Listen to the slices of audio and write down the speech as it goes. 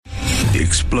The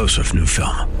explosive new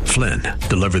film, Flynn,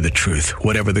 deliver the truth,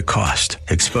 whatever the cost,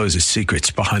 exposes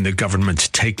secrets behind the government's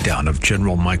takedown of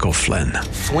General Michael Flynn.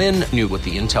 Flynn knew what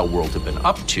the intel world had been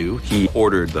up to. He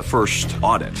ordered the first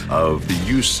audit of the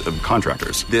use of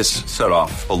contractors. This set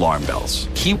off alarm bells.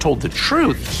 He told the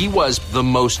truth. He was the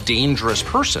most dangerous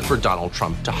person for Donald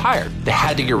Trump to hire. They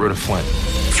had to get rid of Flynn.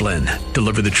 Flynn,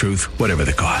 deliver the truth, whatever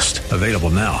the cost. Available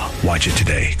now. Watch it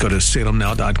today. Go to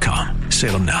salemnow.com.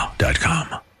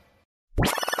 salemnow.com.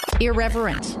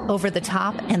 Irreverent, over the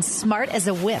top, and smart as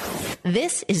a whip.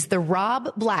 This is the Rob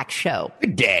Black Show.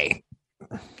 Good day.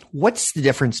 What's the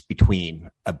difference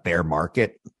between a bear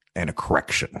market and a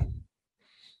correction?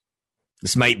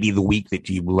 This might be the week that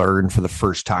you learn for the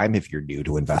first time if you're new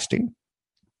to investing.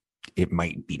 It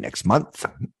might be next month.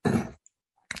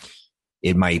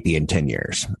 It might be in 10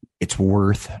 years. It's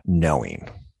worth knowing.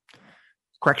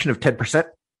 Correction of 10%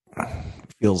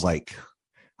 feels like,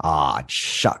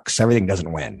 shucks, everything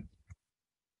doesn't win.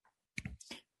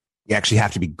 You actually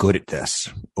have to be good at this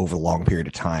over a long period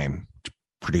of time to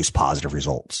produce positive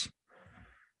results.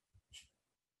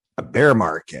 A bear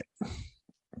market,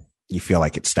 you feel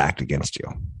like it's stacked against you,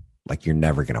 like you're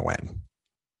never going to win.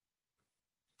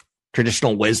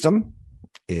 Traditional wisdom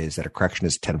is that a correction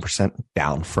is 10%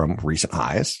 down from recent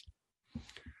highs.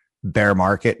 Bear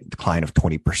market, decline of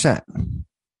 20%.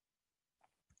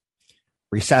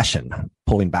 Recession,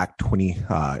 pulling back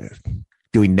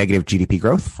doing negative GDP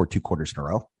growth for 2 quarters in a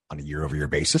row on a year-over-year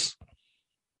basis.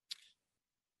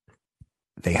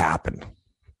 They happen.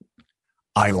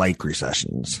 I like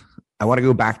recessions. I want to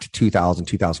go back to 2000,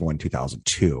 2001,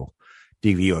 2002 to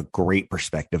give you a great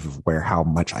perspective of how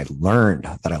much I learned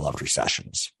that I loved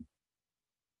recessions.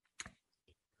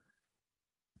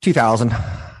 2000,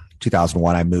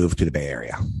 2001, I moved to the Bay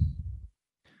Area.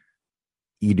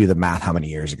 You do the math, how many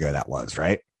years ago that was,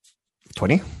 right?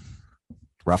 20,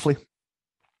 roughly.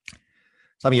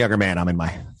 So I'm a younger man. I'm in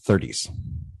my 30s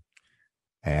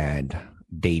and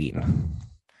dating,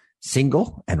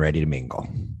 single and ready to mingle.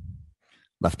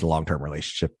 Left a long-term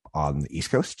relationship on the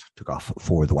East Coast, took off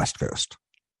for the West Coast.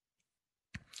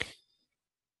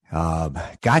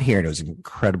 Got here and it was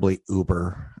incredibly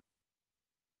uber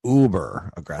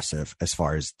aggressive as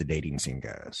far as the dating scene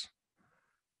goes.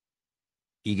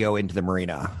 You go into the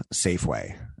Marina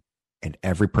Safeway, and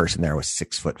every person there was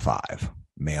 6'5",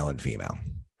 male and female.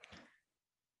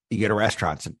 You go to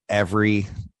restaurants, and every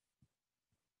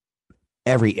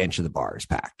inch of the bar is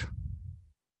packed.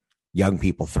 Young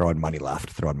people throwing money left,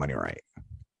 throwing money right.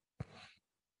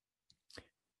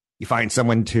 You find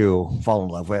someone to fall in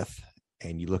love with,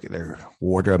 and you look at their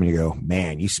wardrobe, and you go,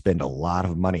 "Man, you spend a lot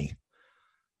of money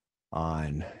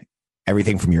on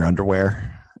everything from your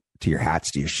underwear to your hats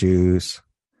to your shoes."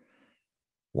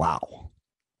 Wow.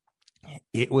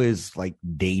 It was like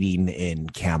dating in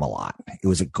Camelot. It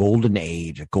was a golden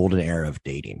age, a golden era of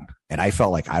dating. And I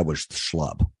felt like I was the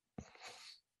schlub.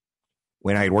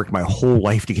 When I had worked my whole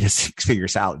life to get a 6-figure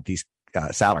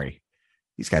salary,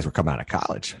 these guys were coming out of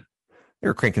college. They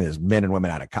were cranking those men and women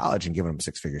out of college and giving them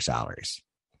 6-figure salaries.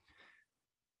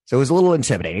 So it was a little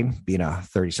intimidating being a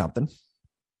 30-something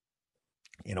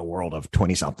in a world of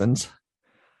 20-somethings,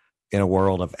 in a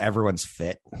world of everyone's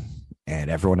fit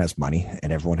and everyone has money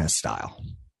and everyone has style.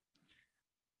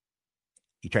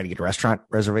 You try to get a restaurant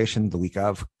reservation the week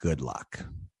of, good luck.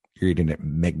 You're eating at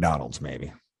McDonald's,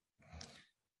 maybe.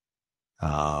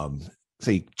 So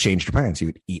you changed your plans. You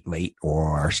would eat late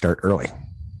or start early.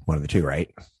 One of the two,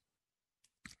 right?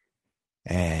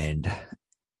 And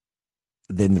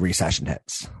then the recession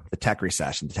hits. The tech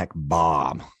recession, the tech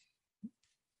bomb.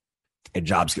 And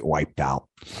jobs get wiped out.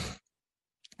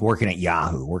 Working at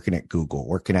Yahoo, working at Google,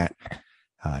 working at,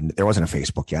 there wasn't a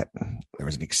Facebook yet. There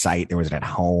was an Excite. There was an At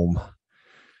Home.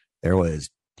 There was,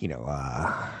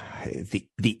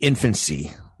 the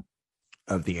infancy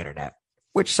of the internet,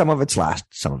 which some of it's last,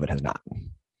 some of it has not.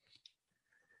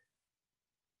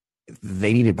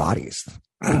 They needed bodies.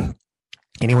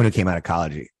 Anyone who came out of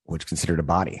college was considered a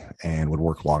body and would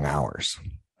work long hours.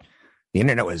 The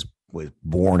internet was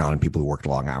born on people who worked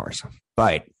long hours.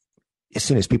 But as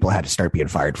soon as people had to start being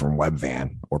fired from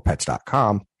Webvan or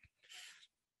Pets.com,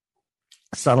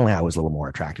 suddenly I was a little more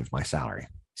attractive to my salary.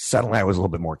 Suddenly I was a little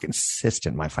bit more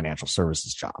consistent in my financial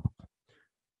services job.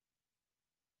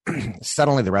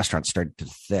 Suddenly the restaurants started to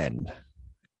thin.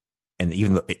 And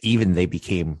even they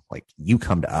became like, you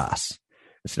come to us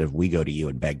instead of we go to you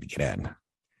and beg to get in.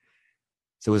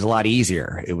 So it was a lot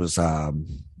easier. It was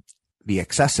the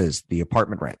excesses, the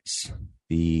apartment rents,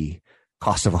 the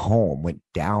cost of a home went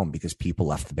down because people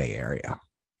left the Bay Area.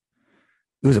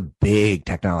 It was a big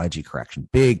technology correction,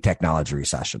 big technology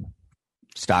recession.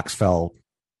 Stocks fell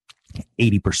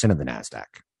 80% of the NASDAQ.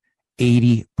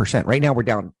 80%. Right now we're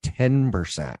down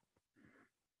 10%.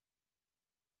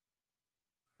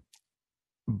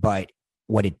 But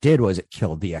what it did was it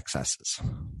killed the excesses.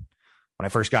 When I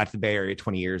first got to the Bay Area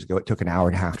 20 years ago, it took an hour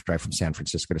and a half to drive from San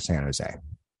Francisco to San Jose.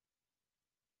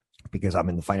 Because I'm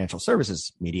in the financial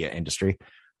services media industry,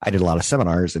 I did a lot of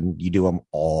seminars, and you do them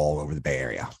all over the Bay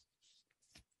Area.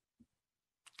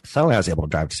 Suddenly I was able to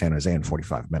drive to San Jose in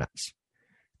 45 minutes.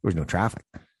 There was no traffic.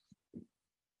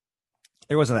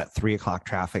 There wasn't that 3 o'clock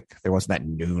traffic. There wasn't that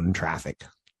noon traffic.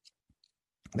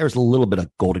 There was a little bit of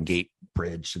Golden Gate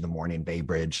Bridge in the morning, Bay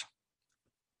Bridge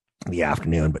in the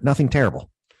afternoon, but nothing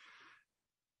terrible.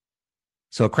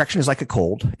 So a correction is like a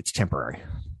cold. It's temporary.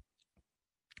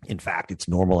 In fact, it's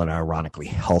normal and ironically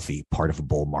healthy part of a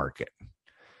bull market.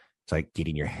 It's like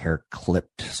getting your hair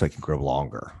clipped so it can grow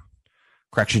longer.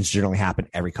 Corrections generally happen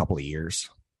every couple of years.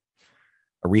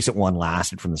 A recent one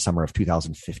lasted from the summer of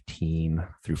 2015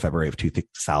 through February of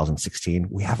 2016.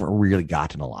 We haven't really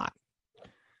gotten a lot.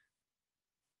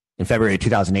 In February of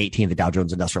 2018, the Dow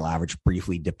Jones Industrial Average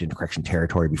briefly dipped into correction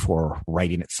territory before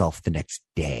righting itself the next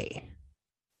day.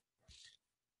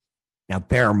 Now,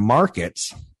 bear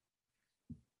markets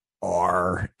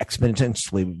are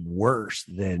exponentially worse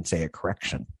than, say, a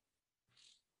correction.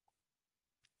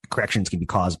 Corrections can be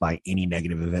caused by any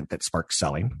negative event that sparks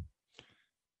selling.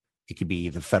 It could be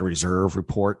the Federal Reserve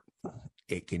report.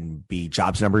 It can be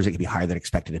jobs numbers. It can be higher than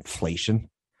expected inflation.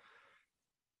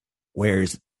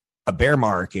 Whereas a bear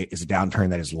market is a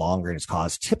downturn that is longer and is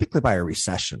caused typically by a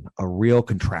recession, a real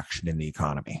contraction in the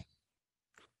economy.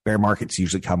 Bear markets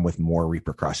usually come with more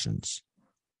repercussions.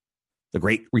 The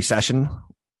Great Recession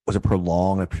was a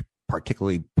prolonged,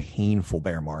 particularly painful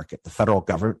bear market. The federal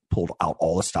government pulled out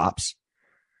all the stops.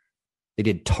 They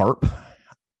did TARP.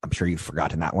 I'm sure you've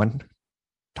forgotten that one.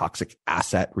 Toxic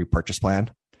Asset Repurchase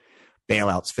Plan.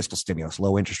 Bailouts, fiscal stimulus,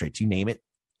 low interest rates, you name it.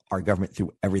 Our government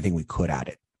threw everything we could at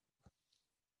it.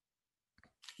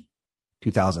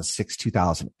 2006,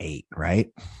 2008,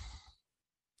 right?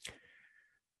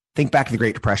 Think back to the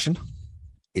Great Depression.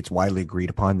 It's widely agreed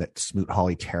upon that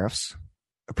Smoot-Hawley tariffs,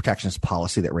 a protectionist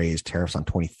policy that raised tariffs on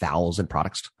 20,000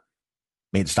 products,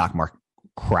 made the stock market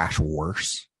crash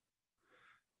worse.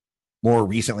 More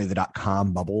recently, the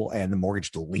dot-com bubble and the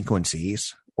mortgage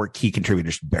delinquencies were key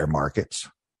contributors to bear markets.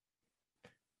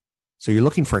 So you're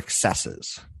looking for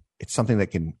excesses. It's something that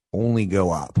can only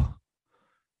go up.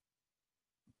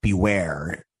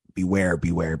 Beware, beware,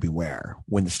 beware, beware.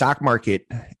 When the stock market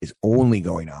is only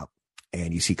going up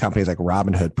and you see companies like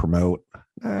Robinhood promote,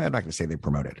 I'm not going to say they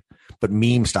promote it, but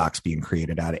meme stocks being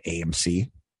created out of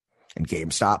AMC and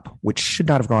GameStop, which should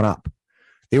not have gone up.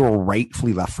 They were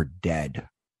rightfully left for dead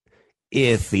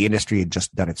if the industry had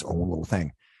just done its own little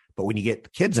thing. But when you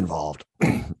get kids involved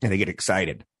and they get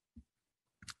excited,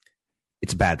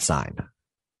 it's a bad sign.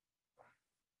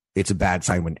 It's a bad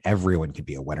sign when everyone can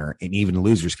be a winner and even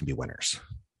losers can be winners.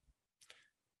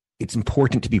 It's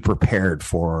important to be prepared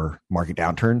for market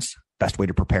downturns. Best way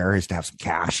to prepare is to have some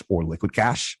cash or liquid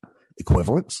cash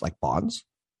equivalents like bonds,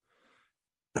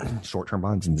 short-term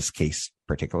bonds in this case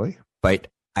particularly. But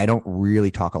I don't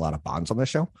really talk a lot of bonds on this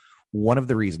show. One of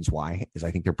the reasons why is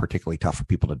I think they're particularly tough for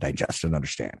people to digest and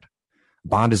understand.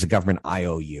 Bond is a government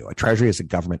IOU. A treasury is a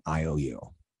government IOU.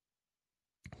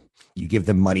 You give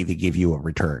them money, they give you a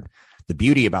return. The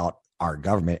beauty about our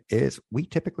government is we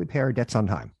typically pay our debts on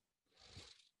time.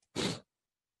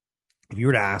 If you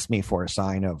were to ask me for a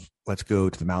sign of let's go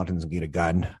to the mountains and get a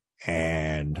gun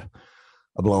and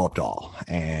a blow-up doll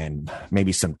and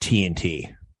maybe some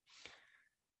TNT,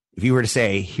 if you were to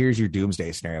say, here's your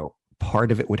doomsday scenario,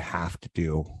 part of it would have to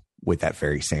do with that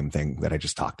very same thing that I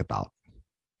just talked about,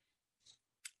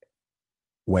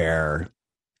 where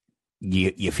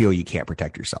you feel you can't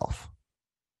protect yourself.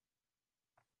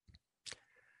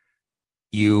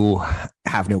 You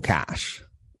have no cash.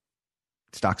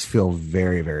 Stocks feel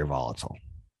very, very volatile.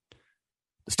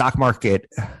 The stock market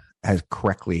has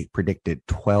correctly predicted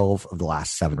 12 of the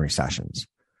last 7 recessions,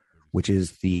 which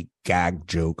is the gag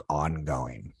joke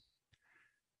ongoing.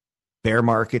 Bear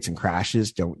markets and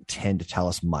crashes don't tend to tell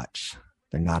us much.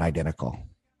 They're not identical.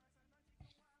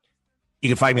 You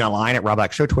can find me online at Rob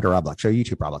Black Show, Twitter Rob Black Show,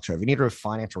 YouTube Rob Black Show. If you need a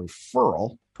financial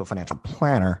referral to a financial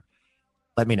planner,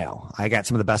 let me know. I got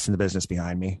some of the best in the business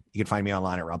behind me. You can find me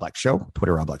online at Rob Black Show,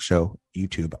 Twitter Rob Black Show,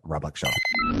 YouTube Rob Black Show.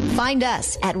 Find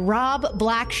us at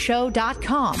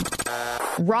robblackshow.com.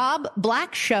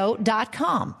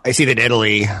 robblackshow.com. I see that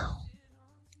Italy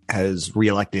has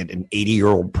reelected an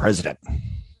 80-year-old president.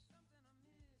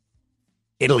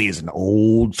 Italy is an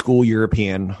old school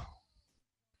European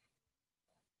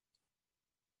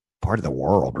part of the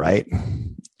world, right?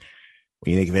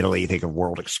 When you think of Italy, you think of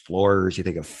world explorers, you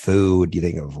think of food, you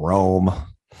think of Rome.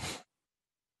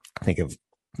 I think of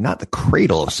not the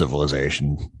cradle of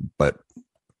civilization, but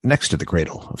next to the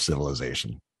cradle of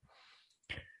civilization.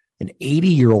 An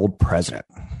 80-year-old president.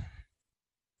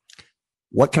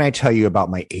 What can I tell you about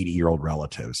my 80-year-old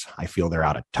relatives? I feel they're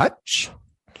out of touch.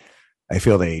 I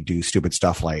feel they do stupid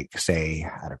stuff like, say,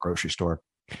 at a grocery store,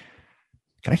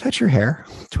 can I touch your hair?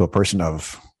 To a person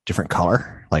of different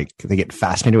color. Like, they get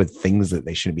fascinated with things that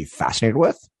they shouldn't be fascinated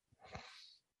with.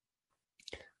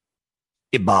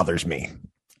 It bothers me.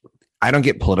 I don't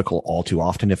get political all too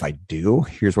often. If I do,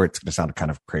 here's where it's going to sound kind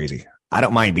of crazy. I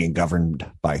don't mind being governed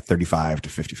by 35 to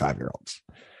 55-year-olds.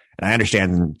 And I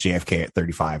understand JFK at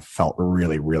 35 felt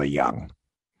really, really young.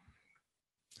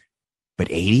 But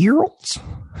 80-year-olds?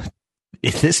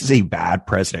 This is a bad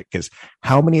president, because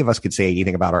how many of us could say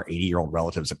anything about our 80-year-old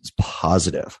relatives that was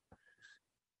positive?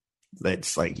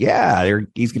 That's like, yeah,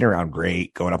 he's getting around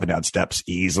great, going up and down steps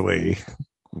easily.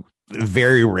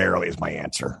 Very rarely is my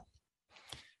answer.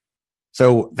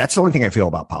 So that's the only thing I feel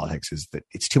about politics, is that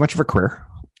it's too much of a career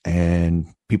and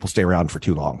people stay around for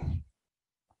too long.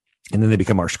 And then they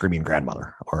become our screaming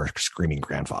grandmother or screaming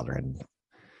grandfather. And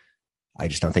I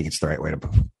just don't think it's the right way to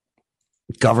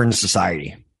govern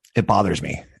society. It bothers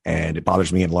me. And it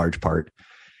bothers me in large part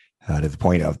to the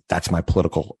point of that's my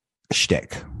political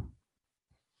shtick.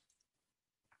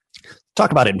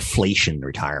 Talk about inflation and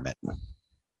retirement.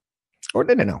 Or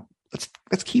no.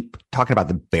 Let's keep talking about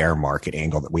the bear market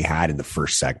angle that we had in the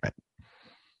first segment.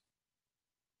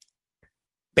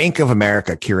 Bank of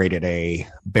America curated a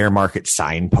bear market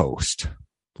signpost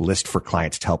list for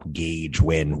clients to help gauge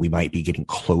when we might be getting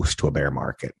close to a bear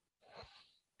market.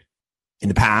 In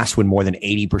the past, when more than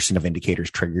 80% of indicators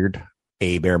triggered,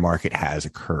 a bear market has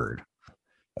occurred.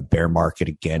 A bear market,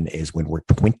 again, is when we're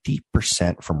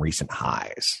 20% from recent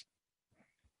highs.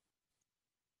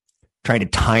 Trying to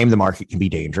time the market can be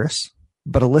dangerous,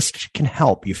 but a list can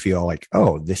help you feel like,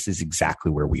 oh, this is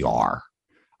exactly where we are.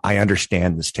 I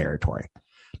understand this territory.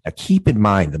 Now, keep in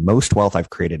mind, the most wealth I've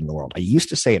created in the world, I used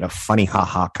to say in a funny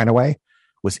ha-ha kind of way,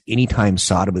 was anytime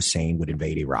Saddam Hussein would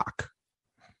invade Iraq.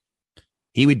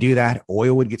 He would do that.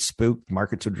 Oil would get spooked.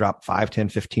 Markets would drop 5, 10,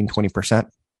 15, 20%.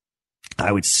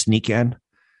 I would sneak in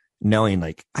knowing,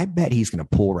 like, I bet he's going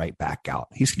to pull right back out.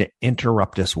 He's going to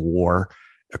interrupt this war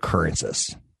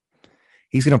occurrences.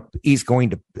 He's going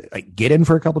to like get in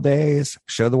for a couple of days,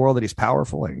 show the world that he's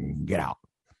powerful, and get out.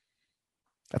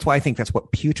 That's why I think that's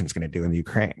what Putin's going to do in the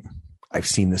Ukraine. I've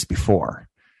seen this before.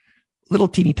 Little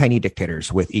teeny tiny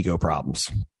dictators with ego problems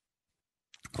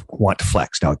want to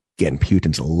flex. Now, again,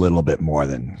 Putin's a little bit more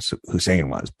than Hussein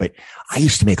was, but I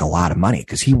used to make a lot of money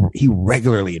because he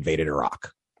regularly invaded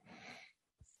Iraq.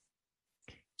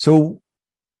 So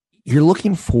you're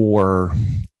looking for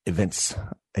events,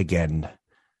 again,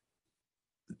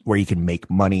 where you can make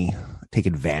money, take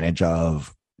advantage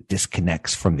of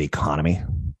disconnects from the economy.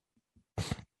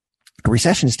 A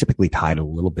recession is typically tied a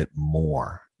little bit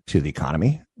more to the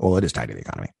economy. Well, it is tied to the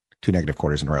economy. 2 negative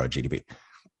quarters in a row of GDP.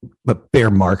 But bear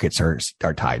markets are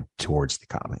tied towards the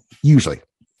economy. Usually.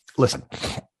 Listen,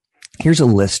 here's a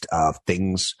list of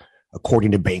things,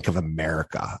 according to Bank of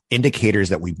America, indicators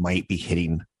that we might be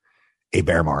hitting a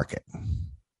bear market.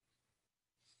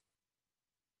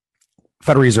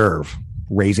 Federal Reserve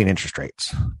raising interest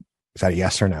rates. Is that a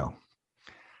yes or no?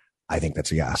 I think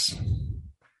that's a yes.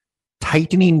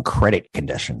 Tightening credit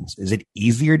conditions. Is it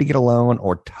easier to get a loan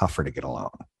or tougher to get a loan?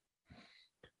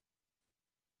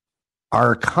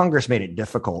 Our Congress made it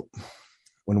difficult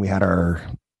when we had our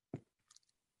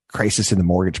crisis in the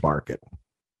mortgage market.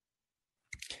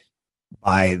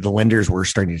 The lenders were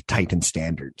starting to tighten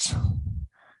standards.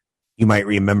 You might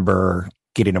remember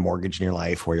getting a mortgage in your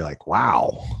life where you're like,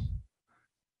 wow,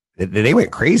 they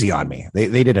went crazy on me.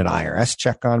 They did an IRS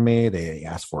check on me. They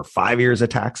asked for 5 years of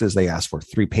taxes. They asked for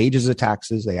 3 pages of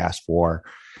taxes. They asked for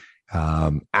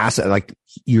asset. Like,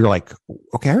 you're like,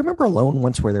 okay, I remember a loan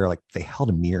once where they held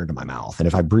a mirror to my mouth, and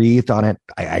if I breathed on it,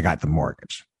 I got the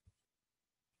mortgage.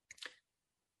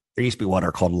 There used to be what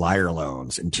are called liar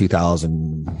loans in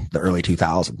the early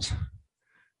 2000s,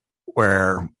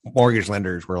 where mortgage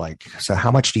lenders were like, so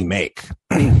how much do you make?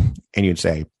 And you'd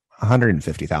say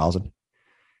 $150,000.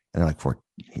 And they're like,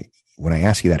 when I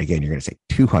ask you that again, you're going to say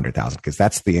 200,000 because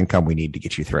that's the income we need to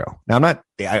get you through. Now,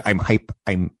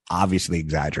 I'm obviously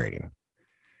exaggerating,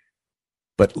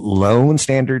 but loan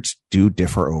standards do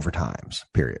differ over times,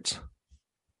 periods.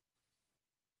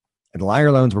 And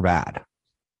liar loans were bad.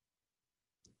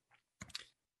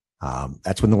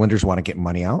 That's when the lenders want to get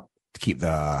money out to keep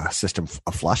the system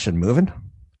flush and moving,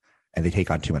 and they take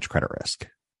on too much credit risk.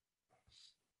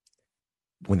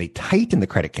 when they tighten the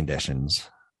credit conditions,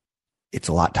 it's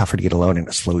a lot tougher to get a loan and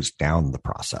it slows down the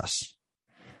process.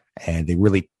 And they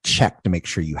really check to make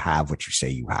sure you have what you say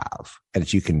you have and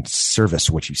that you can service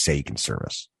what you say you can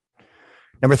service.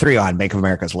 Number 3 on Bank of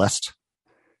America's list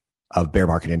of bear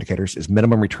market indicators is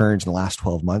minimum returns in the last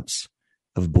 12 months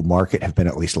of a bull market have been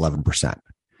at least 11%.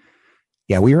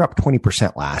 Yeah, we were up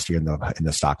 20% last year in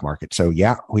the stock market. So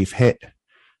yeah, we've hit,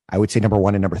 I would say, number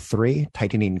 1 and number 3,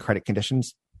 tightening credit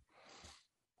conditions.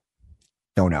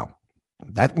 Don't know.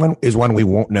 That one is one we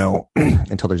won't know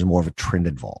until there's more of a trend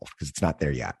involved because it's not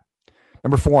there yet.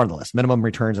 Number 4 on the list, minimum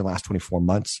returns in the last 24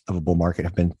 months of a bull market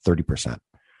have been 30%.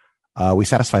 We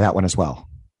satisfy that one as well.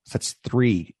 So that's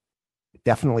 3,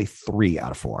 definitely 3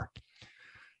 out of 4.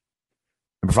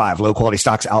 Number 5, low quality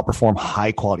stocks outperform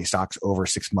high quality stocks over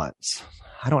 6 months.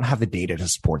 I don't have the data to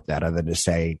support that other than to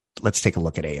say, let's take a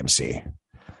look at AMC.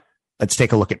 Let's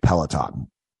take a look at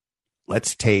Peloton.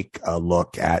 Let's take a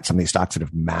look at some of these stocks that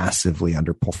have massively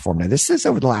underperformed. Now, this is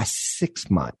over the last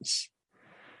 6 months.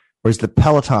 Whereas the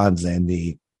Pelotons and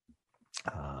the,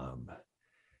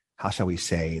 how shall we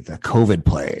say, the COVID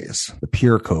plays, the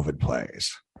pure COVID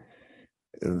plays,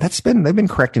 they've been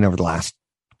correcting over the last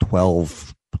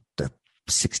 12 to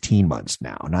 16 months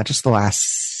now, not just the last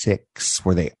 6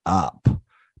 were they up,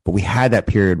 but we had that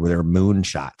period where there were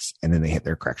moonshots and then they hit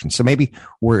their correction. So maybe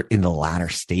we're in the latter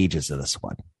stages of this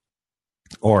one,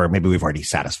 or maybe we've already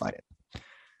satisfied it.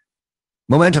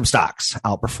 Momentum stocks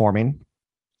outperforming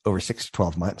over 6 to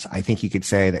 12 months. I think you could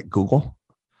say that Google,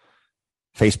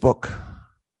 Facebook,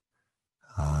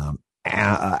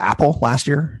 Apple last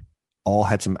year all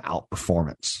had some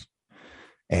outperformance.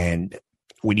 And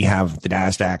when you have the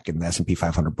NASDAQ and the S&P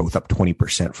 500 both up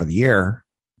 20% for the year,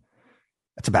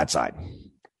 that's a bad sign.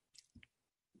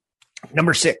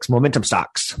 Number 6, momentum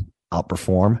stocks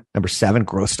outperform. Number 7,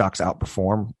 growth stocks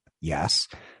outperform. Yes.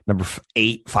 Number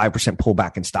 8, 5%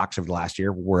 pullback in stocks over the last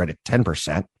year. We're at a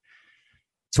 10%.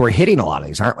 So we're hitting a lot of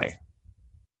these, aren't we?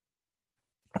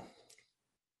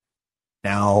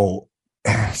 Now,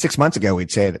 6 months ago,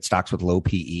 we'd say that stocks with low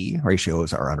PE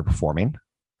ratios are underperforming.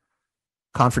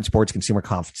 Conference boards, consumer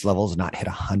confidence levels not hit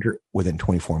 100 within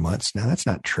 24 months. Now, that's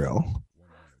not true.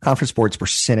 Conference boards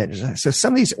percentage. So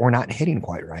some of these we're not hitting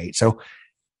quite right. So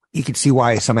you can see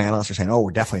why some analysts are saying, oh,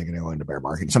 we're definitely going to go into bear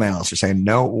market. And some analysts are saying,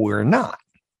 no, we're not.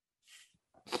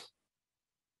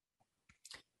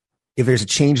 If there's a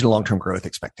change in long-term growth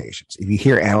expectations, if you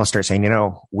hear analysts start saying,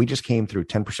 we just came through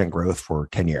 10% growth for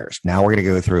 10 years. Now we're going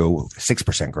to go through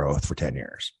 6% growth for 10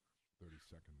 years.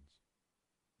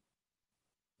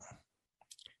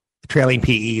 The trailing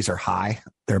PEs are high.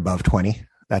 They're above 20.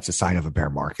 That's a sign of a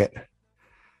bear market.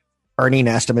 Earning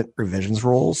estimate revisions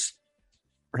rules,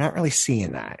 we're not really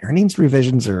seeing that. Earnings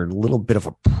revisions are a little bit of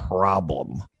a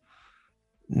problem.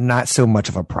 Not so much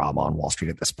of a problem on Wall Street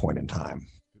at this point in time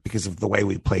because of the way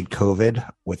we played COVID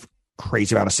with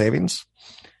crazy amount of savings.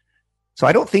 So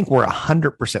I don't think we're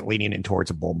 100% leaning in towards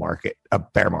a bull market, a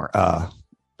bear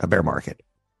market.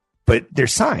 But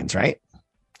there's signs, right?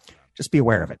 Just be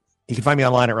aware of it. You can find me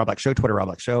online at Rob Black Show, Twitter, Rob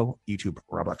Black Show, YouTube,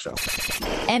 Rob Black Show.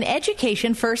 An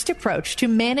education-first approach to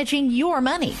managing your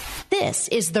money. This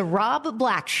is The Rob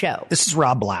Black Show. This is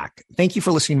Rob Black. Thank you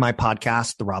for listening to my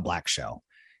podcast, The Rob Black Show.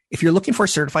 If you're looking for a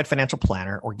certified financial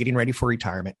planner or getting ready for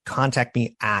retirement, contact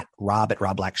me at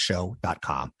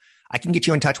rob@robblackshow.com. I can get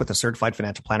you in touch with a certified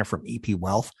financial planner from EP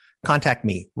Wealth. Contact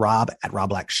me,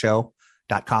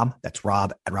 rob@robblackshow.com. That's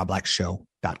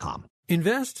rob@robblackshow.com.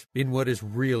 Invest in what is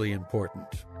really important.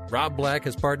 Rob Black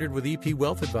has partnered with EP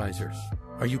Wealth Advisors.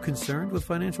 Are you concerned with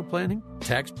financial planning,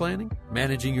 tax planning,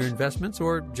 managing your investments,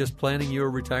 or just planning your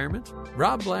retirement?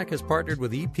 Rob Black has partnered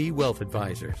with EP Wealth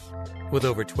Advisors. With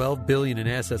over $12 billion in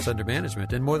assets under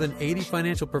management and more than 80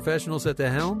 financial professionals at the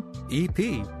helm, EP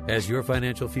has your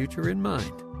financial future in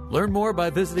mind. Learn more by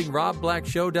visiting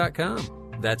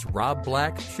robblackshow.com. That's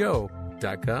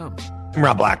robblackshow.com. I'm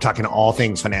Rob Black, talking all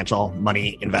things financial,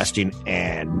 money, investing,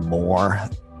 and more.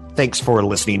 Thanks for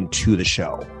listening to the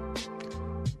show.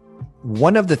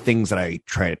 One of the things that I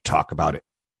try to talk about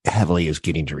heavily is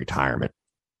getting to retirement.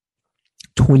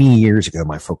 20 years ago,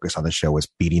 my focus on the show was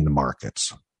beating the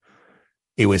markets.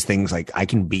 It was things like I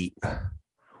can beat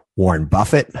Warren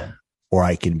Buffett or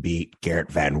I can beat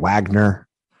Garrett Van Wagner.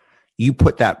 You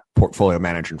put that portfolio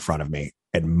manager in front of me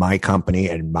and my company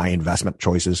and my investment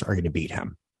choices are going to beat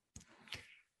him.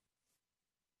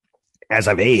 As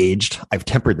I've aged, I've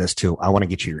tempered this to, I want to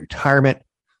get you to retirement,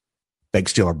 beg,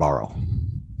 steal, or borrow.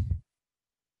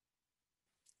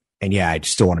 And yeah, I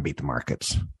still want to beat the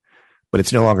markets, but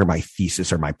it's no longer my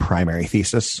thesis or my primary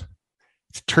thesis.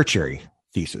 It's a tertiary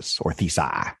thesis or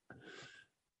thesi.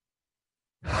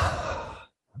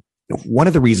 one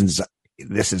of the reasons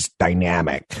this is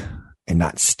dynamic and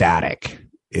not static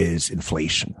is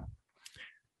inflation.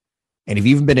 And if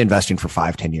you've been investing for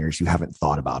 5-10 years, you haven't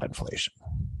thought about inflation.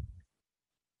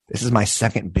 This is my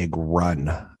second big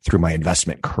run through my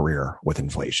investment career with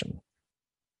inflation.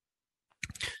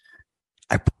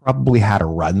 I probably had a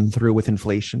run through with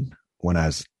inflation when I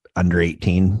was under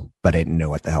 18, but I didn't know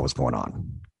what the hell was going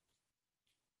on.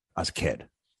 I was a kid.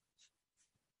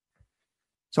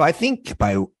 So I think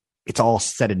by it's all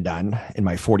said and done in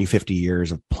my 40, 50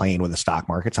 years of playing with the stock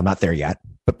markets, I'm not there yet,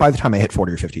 but by the time I hit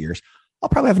 40 or 50 years, I'll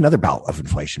probably have another bout of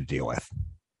inflation to deal with.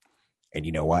 And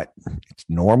you know what? It's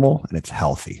normal and it's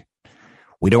healthy.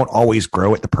 We don't always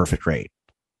grow at the perfect rate.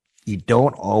 You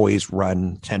don't always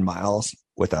run 10 miles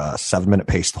with a 7-minute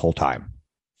pace the whole time.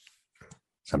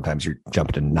 Sometimes you're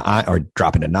jumping to 9 or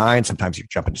dropping to 9. Sometimes you're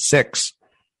jumping to 6.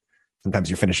 Sometimes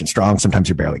you're finishing strong. Sometimes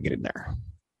you're barely getting there.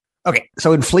 Okay,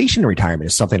 so inflation in retirement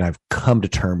is something I've come to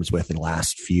terms with in the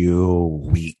last few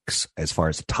weeks as far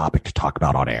as a topic to talk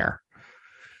about on air.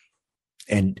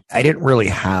 And I didn't really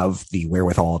have the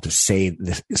wherewithal to say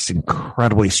this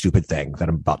incredibly stupid thing that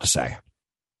I'm about to say.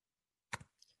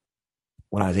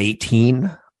 When I was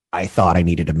 18, I thought I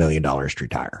needed $1 million to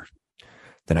retire.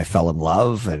 Then I fell in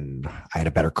love and I had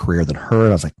a better career than her. And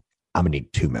I was like, I'm going to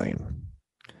need $2 million.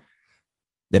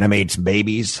 Then I made some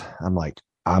babies. I'm like,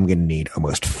 I'm going to need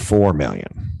almost $4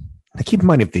 million. Now keep in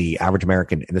mind, if the average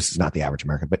American, and this is not the average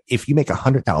American, but if you make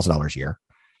 $100,000 a year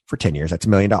for 10 years, that's $1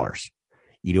 million.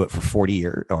 You do it for 40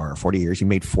 years, you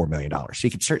made $4 million. So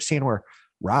you can start seeing where,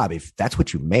 Rob, if that's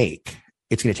what you make,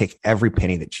 it's going to take every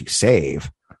penny that you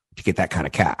save to get that kind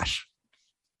of cash.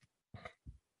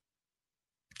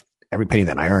 Every penny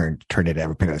that I earned turned into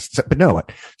every penny. But no,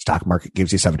 what stock market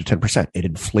gives you 7 to 10%. It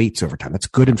inflates over time. That's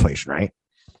good inflation, right?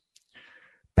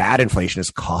 Bad inflation is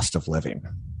cost of living.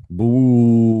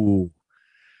 Boo.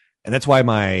 And that's why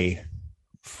my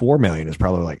 $4 million is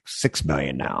probably like $6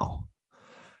 million now.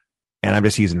 And I'm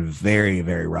just using very,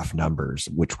 very rough numbers,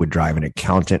 which would drive an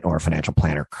accountant or a financial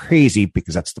planner crazy,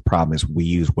 because that's the problem, is we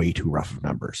use way too rough of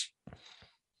numbers.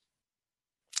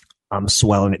 I'm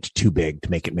swelling it to too big to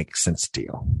make sense to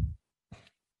you.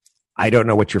 I don't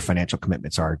know what your financial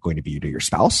commitments are going to be to your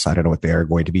spouse. I don't know what they are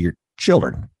going to be your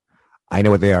children. I know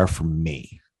what they are for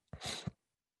me.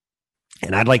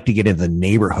 And I'd like to get in the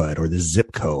neighborhood or the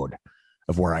zip code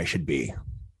of where I should be.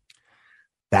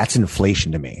 That's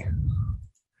inflation to me.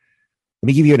 Let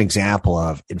me give you an example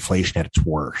of inflation at its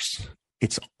worst.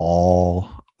 It's all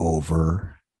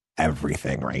over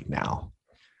everything right now.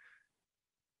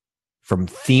 From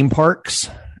theme parks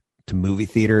to movie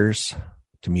theaters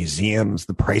to museums,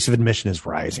 the price of admission is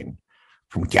rising.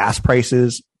 From gas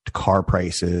prices to car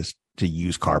prices to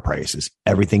used car prices,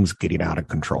 everything's getting out of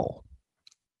control.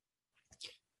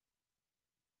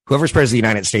 Whoever's president of the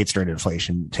United States during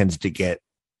inflation tends to get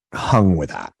hung with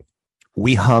that.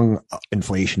 We hung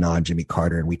inflation on Jimmy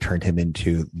Carter and we turned him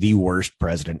into the worst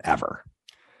president ever.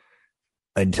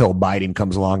 Until Biden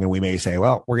comes along and we may say,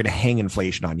 well, we're going to hang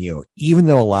inflation on you, even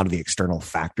though a lot of the external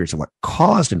factors and what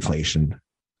caused inflation,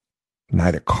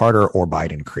 neither Carter or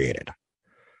Biden created.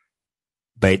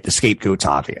 But the scapegoat's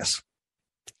obvious.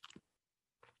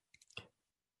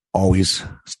 Always,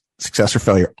 success or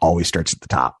failure always starts at the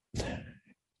top.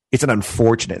 It's an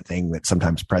unfortunate thing that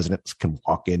sometimes presidents can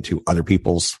walk into other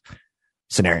people's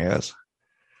scenarios.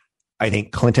 I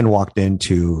think Clinton walked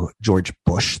into George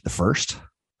Bush the first,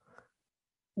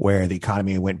 where the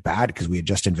economy went bad because we had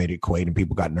just invaded Kuwait and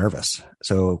people got nervous.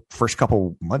 So first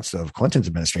couple months of Clinton's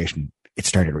administration, it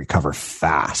started to recover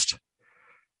fast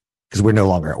because we're no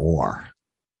longer at war.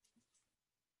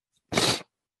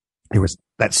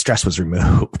 That stress was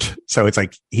removed. So it's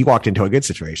like he walked into a good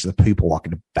situation. The people walk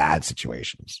into bad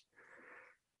situations.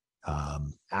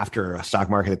 After a stock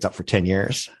market that's up for 10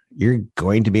 years, you're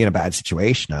going to be in a bad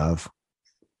situation of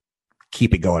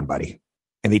keep it going, buddy.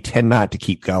 And they tend not to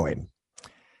keep going.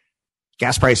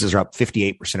 Gas prices are up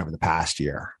 58% over the past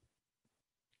year.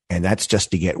 And that's just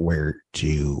to get where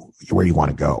you want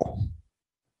to go.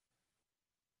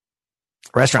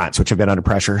 Restaurants, which have been under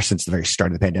pressure since the very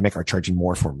start of the pandemic, are charging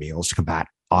more for meals to combat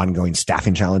ongoing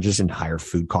staffing challenges and higher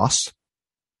food costs.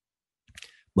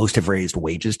 Most have raised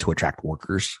wages to attract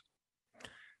workers,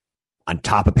 on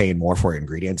top of paying more for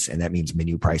ingredients, and that means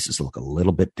menu prices look a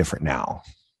little bit different now.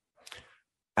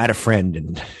 I had a friend,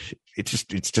 and it's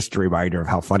just a reminder of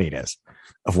how funny it is,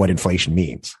 of what inflation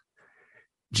means.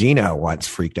 Gina once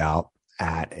freaked out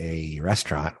at a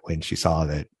restaurant when she saw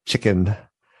that chicken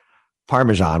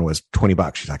Parmesan was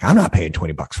 $20. She's like, I'm not paying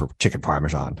 $20 for chicken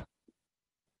Parmesan.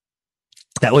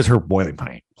 That was her boiling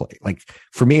point. Like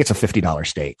for me, it's a $50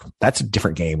 steak. That's a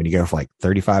different game when you go for like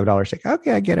 $35 steak.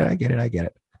 Okay, I get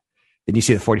it. Then you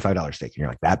see the $45 steak and you're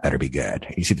like, that better be good.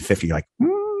 And you see the 50, you're like,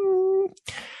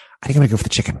 I think I'm gonna go for the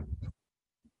chicken.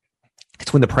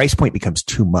 It's when the price point becomes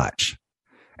too much.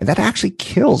 And that actually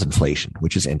kills inflation,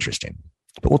 which is interesting.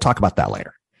 But we'll talk about that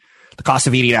later. The cost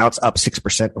of eating out's up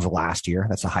 6% over last year.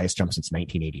 That's the highest jump since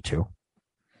 1982.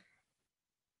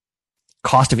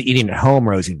 Cost of eating at home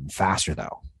rose even faster,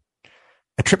 though.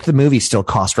 A trip to the movies still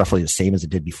costs roughly the same as it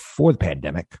did before the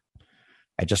pandemic,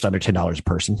 at just under $10 a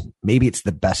person. Maybe it's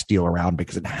the best deal around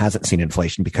because it hasn't seen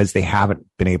inflation, because they haven't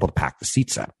been able to pack the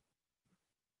seats in.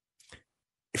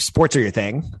 If sports are your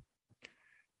thing,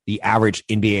 the average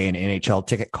NBA and NHL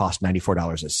ticket costs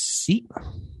 $94 a seat.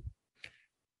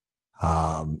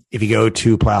 If you go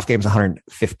to playoff games,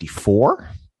 $154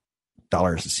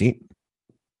 a seat.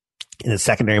 In the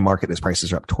secondary market, those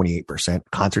prices are up 28%.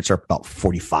 Concerts are up about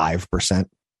 45%.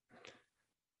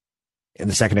 In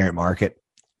the secondary market,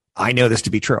 I know this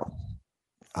to be true.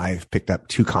 I've picked up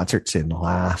 2 concerts in the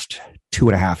last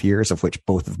 2.5 years, of which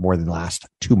both have more than the last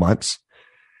 2 months.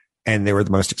 And they were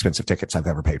the most expensive tickets I've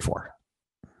ever paid for.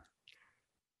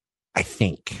 I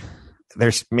think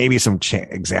there's maybe some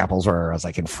examples where I was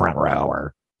like in front row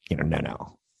or,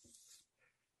 no.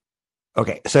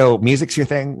 Okay, so music's your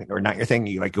thing or not your thing?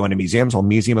 You like going to museums? Well,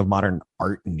 Museum of Modern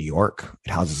Art in New York.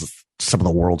 It houses some of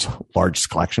the world's largest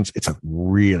collections. It's a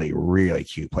really, really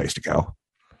cute place to go.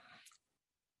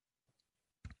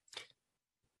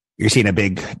 You're seeing a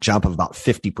big jump of about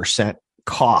 50%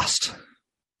 cost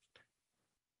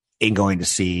in going to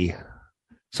see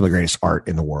some of the greatest art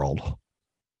in the world.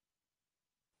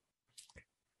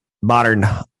 Modern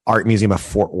Art Museum of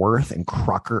Fort Worth and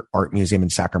Crocker Art Museum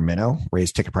in Sacramento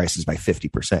raised ticket prices by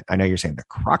 50%. I know you're saying the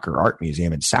Crocker Art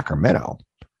Museum in Sacramento,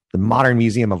 the Modern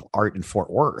Museum of Art in Fort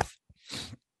Worth.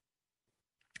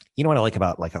 You know what I like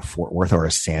about like a Fort Worth or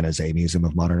a San Jose Museum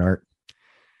of Modern Art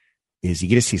is you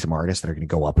get to see some artists that are going to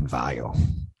go up in value.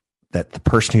 That the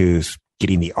person who's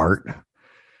getting the art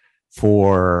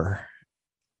for,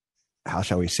 how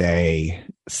shall we say,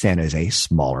 San Jose,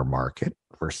 smaller market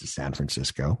versus San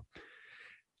Francisco,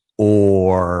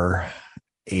 or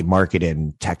a market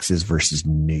in Texas versus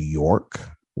New York,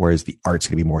 whereas the art's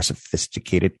going to be more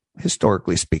sophisticated,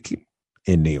 historically speaking,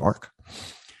 in New York.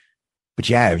 But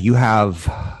yeah, if you have,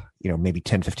 maybe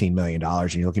 $10, $15 million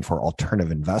and you're looking for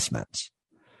alternative investments,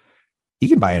 you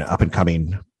can buy an up and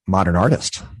coming modern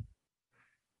artist.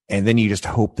 And then you just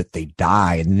hope that they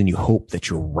die. And then you hope that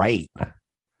you're right.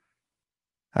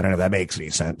 I don't know if that makes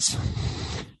any sense.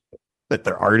 That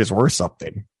their art is worth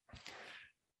something.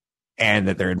 And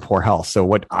that they're in poor health. So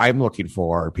what I'm looking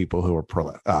for are people who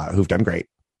are who've done great,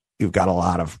 who've got a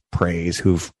lot of praise,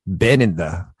 who've been in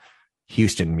the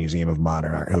Houston Museum of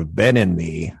Modern Art, who've been in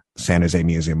the San Jose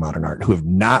Museum of Modern Art, who have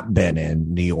not been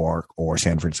in New York or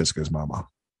San Francisco's MoMA.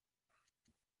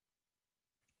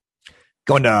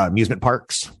 Going to amusement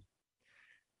parks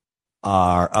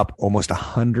are up almost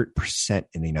 100%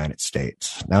 in the United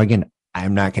States. Now, again,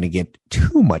 I'm not going to get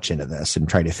too much into this and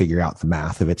try to figure out the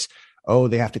math of it's,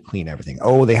 they have to clean everything.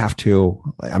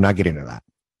 I'm not getting into that.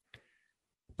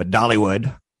 But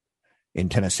Dollywood in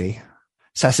Tennessee,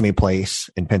 Sesame Place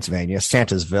in Pennsylvania,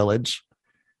 Santa's Village,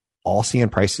 all seeing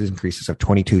prices increases of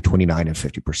 22, 29, and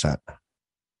 50%.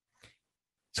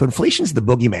 So inflation is the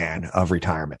boogeyman of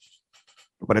retirement,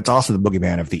 but it's also the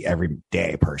boogeyman of the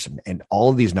everyday person. And all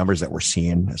of these numbers that we're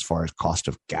seeing as far as cost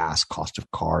of gas, cost of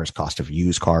cars, cost of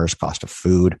used cars, cost of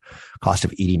food, cost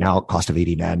of eating out, cost of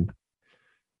eating in,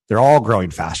 they're all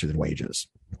growing faster than wages.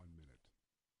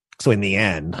 So in the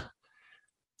end,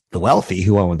 the wealthy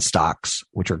who own stocks,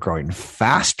 which are growing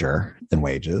faster than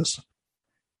wages,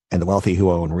 and the wealthy who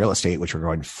own real estate, which are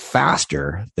growing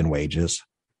faster than wages,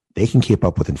 they can keep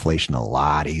up with inflation a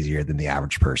lot easier than the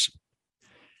average person.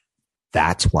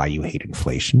 That's why you hate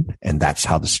inflation. And that's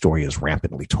how the story is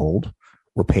rampantly told.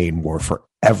 We're paying more for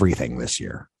everything this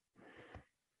year,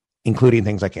 including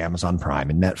things like Amazon Prime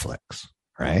and Netflix,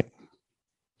 right?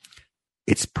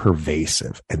 It's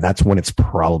pervasive, and that's when it's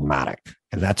problematic,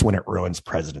 and that's when it ruins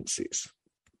presidencies.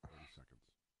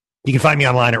 You can find me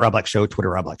online at Rob Black Show, Twitter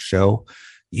Rob Black Show,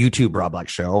 YouTube Rob Black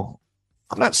Show.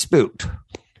 I'm not spooked.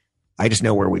 I just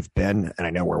know where we've been, and I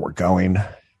know where we're going.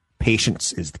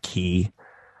 Patience is the key.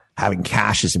 Having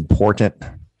cash is important.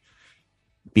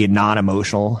 Being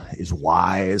non-emotional is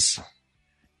wise.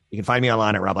 You can find me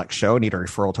online at Rob Black Show. Need a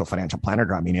referral to a financial planner?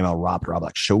 Drop me an email,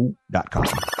 rob@robblackshow.com.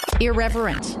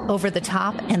 Irreverent, over the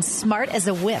top, and smart as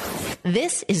a whip.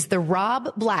 This is the Rob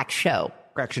Black Show.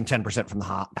 Correction, 10% from the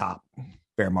top.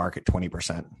 Bear market,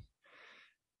 20%.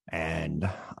 And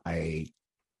I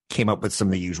came up with some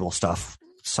of the usual stuff,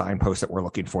 signposts that we're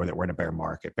looking for, that we're in a bear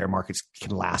market. Bear markets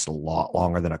can last a lot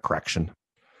longer than a correction.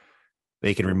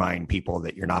 They can remind people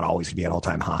that you're not always going to be at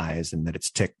all-time highs and that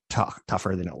it's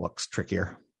tougher than it looks,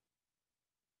 trickier.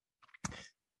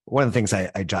 One of the things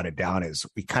I jotted down is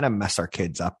we kind of mess our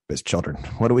kids up as children.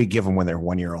 What do we give them when they're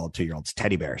 1-year-old, 2-year-olds?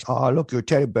 Teddy bears. Oh, look, your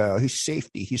teddy bear. He's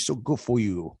safety. He's so good for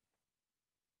you.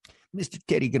 Mr.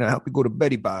 Teddy going to help you go to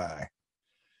beddy bye.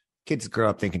 Kids grow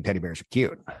up thinking teddy bears are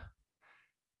cute.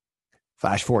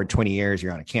 Flash forward 20 years,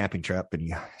 you're on a camping trip and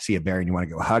you see a bear and you want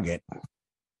to go hug it.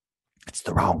 It's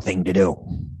the wrong thing to do.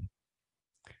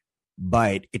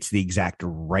 But it's the exact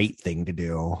right thing to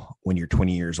do when you're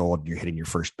 20 years old and you're hitting your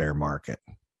first bear market.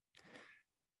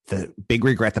 The big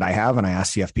regret that I have, and I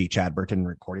asked CFP Chad Burton in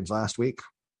recordings last week,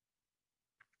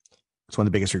 it's one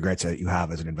of the biggest regrets that you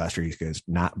have as an investor. He goes,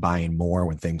 not buying more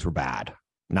when things were bad,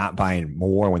 not buying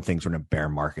more when things were in a bear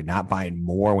market, not buying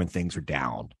more when things are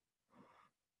down.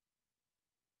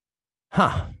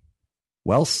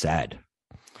 Well said.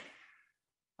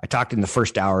 I talked in the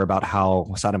first hour about how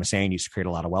Saddam Hussein used to create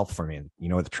a lot of wealth for me. And you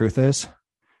know what the truth is?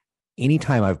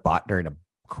 Anytime I've bought during a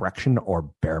correction or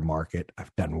bear market,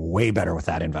 I've done way better with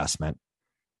that investment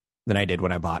than I did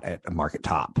when I bought at a market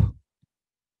top.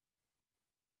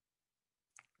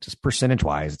 Just percentage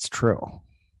wise, it's true.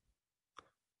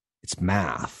 It's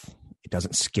math. It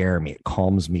doesn't scare me. It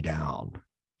calms me down.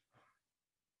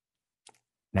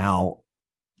 Now,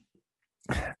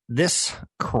 this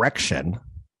correction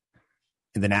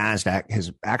in the NASDAQ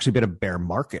has actually been a bear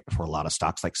market for a lot of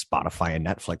stocks like Spotify and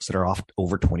Netflix that are off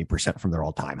over 20% from their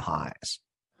all-time highs.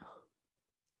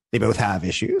 They both have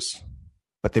issues,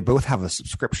 but they both have a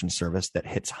subscription service that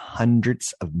hits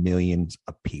hundreds of millions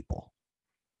of people.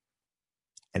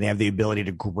 And they have the ability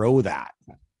to grow that.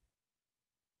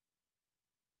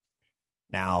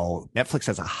 Now, Netflix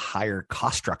has a higher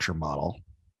cost structure model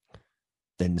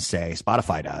than, say,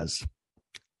 Spotify does.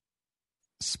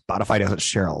 Spotify doesn't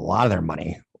share a lot of their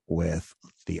money with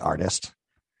the artist,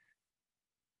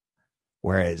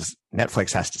 whereas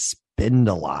Netflix has to spend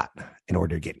a lot in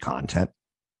order to get content.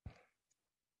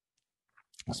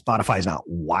 Spotify is not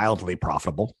wildly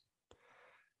profitable.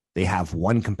 They have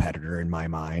one competitor in my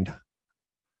mind,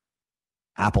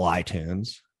 Apple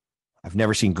iTunes. I've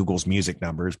never seen Google's music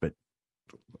numbers, but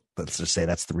let's just say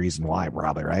that's the reason why,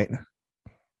 probably, right?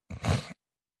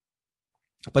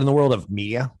 But in the world of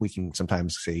media, we can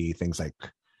sometimes see things like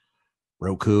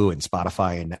Roku and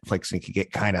Spotify and Netflix, and it can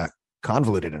get kind of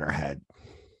convoluted in our head.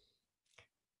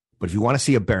 But if you want to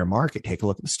see a bear market, take a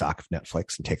look at the stock of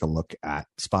Netflix and take a look at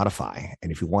Spotify.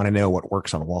 And if you want to know what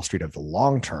works on Wall Street over the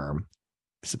long term,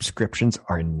 subscriptions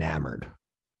are enamored.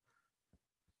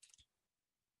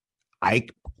 I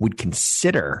would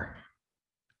consider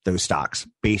those stocks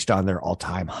based on their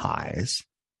all-time highs.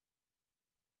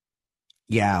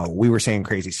 Yeah, we were saying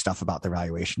crazy stuff about their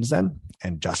valuations then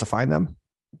and justifying them.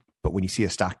 But when you see a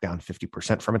stock down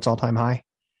 50% from its all-time high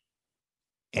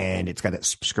and it's got that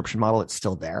subscription model, it's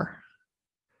still there.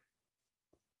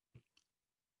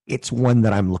 It's one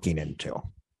that I'm looking into.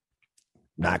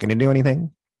 Not going to do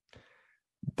anything.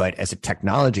 But as a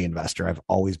technology investor, I've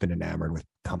always been enamored with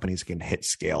companies that can hit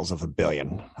scales of a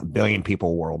billion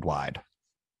people worldwide.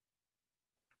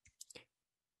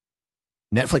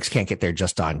 Netflix can't get there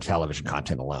just on television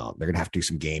content alone. They're going to have to do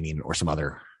some gaming or some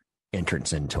other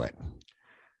entrance into it.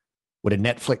 Would a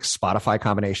Netflix Spotify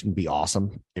combination be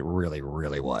awesome? It really,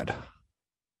 really would.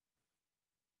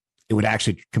 It would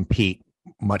actually compete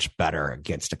much better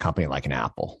against a company like an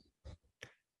Apple.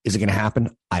 Is it going to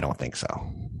happen? I don't think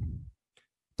so.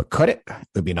 But could it? It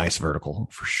would be a nice vertical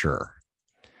for sure.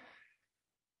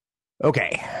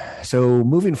 Okay, so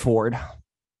moving forward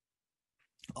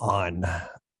on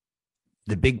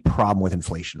the big problem with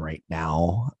inflation right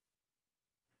now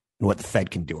and what the Fed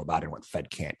can do about it and what the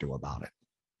Fed can't do about it.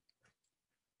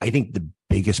 I think the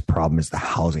biggest problem is the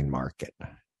housing market.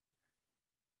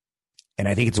 And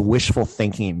I think it's wishful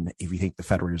thinking if you think the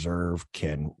Federal Reserve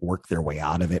can work their way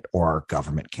out of it or our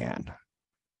government can.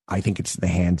 I think it's in the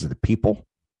hands of the people,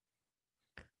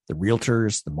 the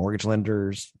realtors, the mortgage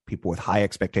lenders, people with high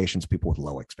expectations, people with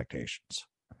low expectations.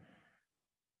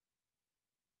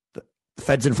 The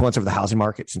Fed's influence over the housing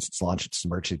market since it's launched its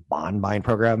emergency bond buying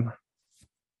program,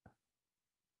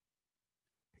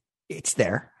 it's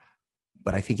there,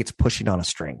 but I think it's pushing on a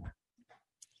string.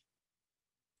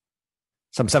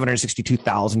 Some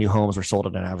 762,000 new homes were sold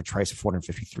at an average price of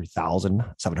 $453,700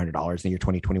 in the year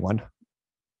 2021.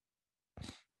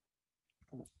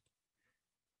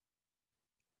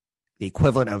 The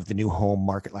equivalent of the new home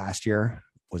market last year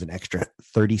was an extra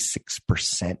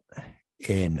 36%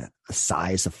 in the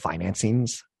size of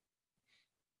financings.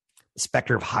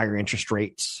 specter of higher interest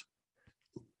rates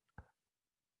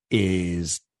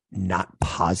is not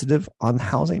positive on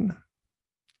housing.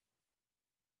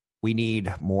 We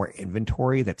need more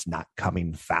inventory that's not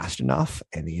coming fast enough.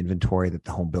 And the inventory that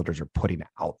the home builders are putting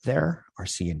out there are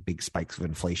seeing big spikes of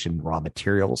inflation in raw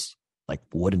materials like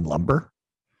wood and lumber,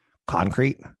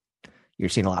 concrete. You're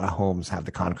seeing a lot of homes have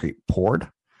the concrete poured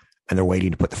and they're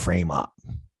waiting to put the frame up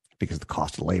because of the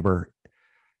cost of labor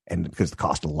and because of the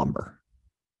cost of lumber.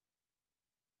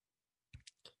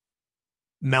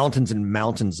 Mountains and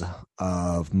mountains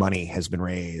of money has been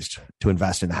raised to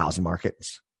invest in the housing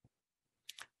markets.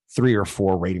 3 or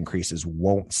 4 rate increases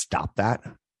won't stop that.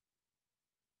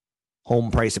 Home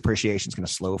price appreciation is going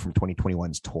to slow from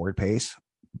 2021's torrid pace,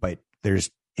 but there's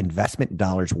investment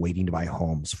dollars waiting to buy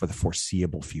homes for the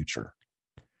foreseeable future.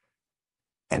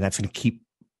 And that's going to keep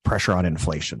pressure on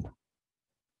inflation.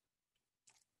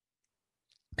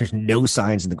 There's no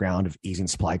signs in the ground of easing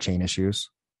supply chain issues.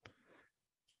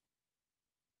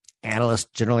 Analysts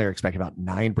generally are expecting about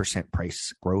 9%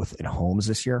 price growth in homes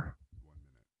this year.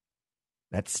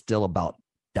 That's still about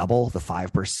double the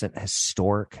 5%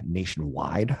 historic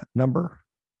nationwide number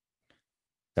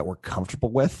that we're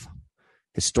comfortable with.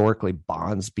 Historically,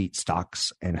 bonds beat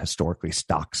stocks and historically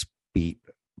bonds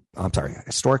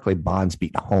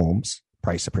beat homes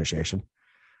price appreciation,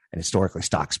 and historically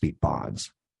stocks beat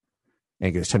bonds. And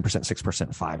it goes 10%,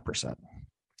 6%, 5%.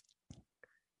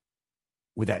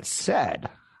 With that said,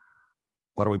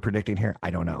 what are we predicting here?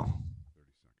 I don't know.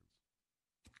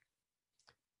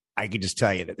 I can just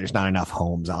tell you that there's not enough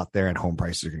homes out there and home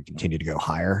prices are going to continue to go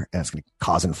higher and it's going to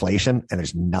cause inflation and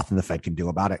there's nothing the Fed can do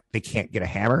about it. They can't get a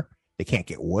hammer. They can't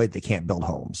get wood. They can't build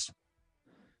homes.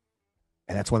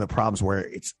 And that's one of the problems where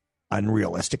it's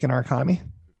unrealistic in our economy,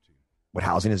 what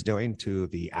housing is doing to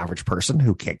the average person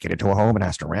who can't get into a home and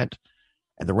has to rent.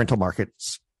 And the rental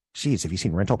markets, geez, have you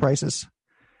seen rental prices?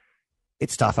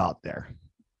 It's tough out there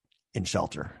in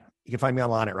shelter. You can find me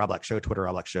online at Rob Black Show, Twitter,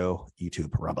 Rob Black Show, YouTube,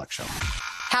 Rob Black Show.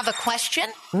 Have a question?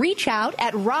 Reach out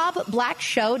at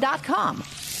robblackshow.com.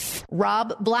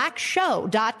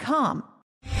 robblackshow.com.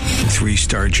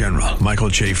 3-star General Michael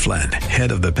J. Flynn,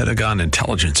 head of the Pentagon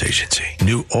Intelligence Agency,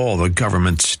 knew all the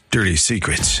government's dirty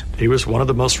secrets. He was one of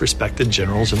the most respected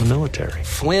generals in the military.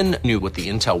 Flynn knew what the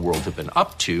intel world had been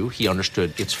up to. He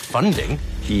understood its funding.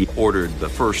 He ordered the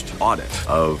first audit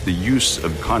of the use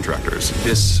of contractors.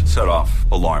 This set off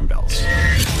alarm bells.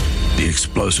 The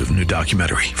explosive new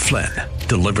documentary, Flynn,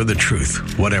 Deliver the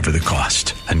Truth, Whatever the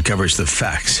Cost, uncovers the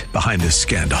facts behind this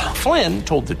scandal. Flynn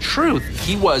told the truth.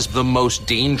 He was the most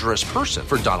dangerous person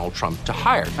for Donald Trump to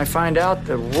hire. I find out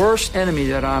the worst enemy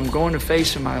that I'm going to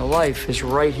face in my life is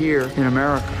right here in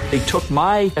America. They took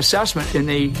my assessment and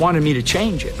they wanted me to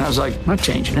change it. And I was like, I'm not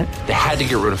changing it. They had to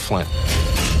get rid of Flynn.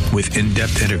 With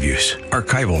in-depth interviews,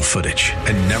 archival footage,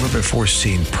 and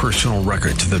never-before-seen personal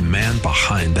records of the man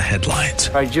behind the headlines.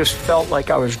 I just felt like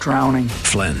I was drowning.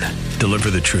 Flynn, Deliver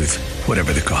the Truth,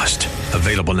 Whatever the Cost.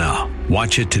 Available now.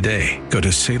 Watch it today. Go to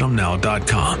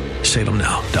salemnow.com.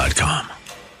 salemnow.com.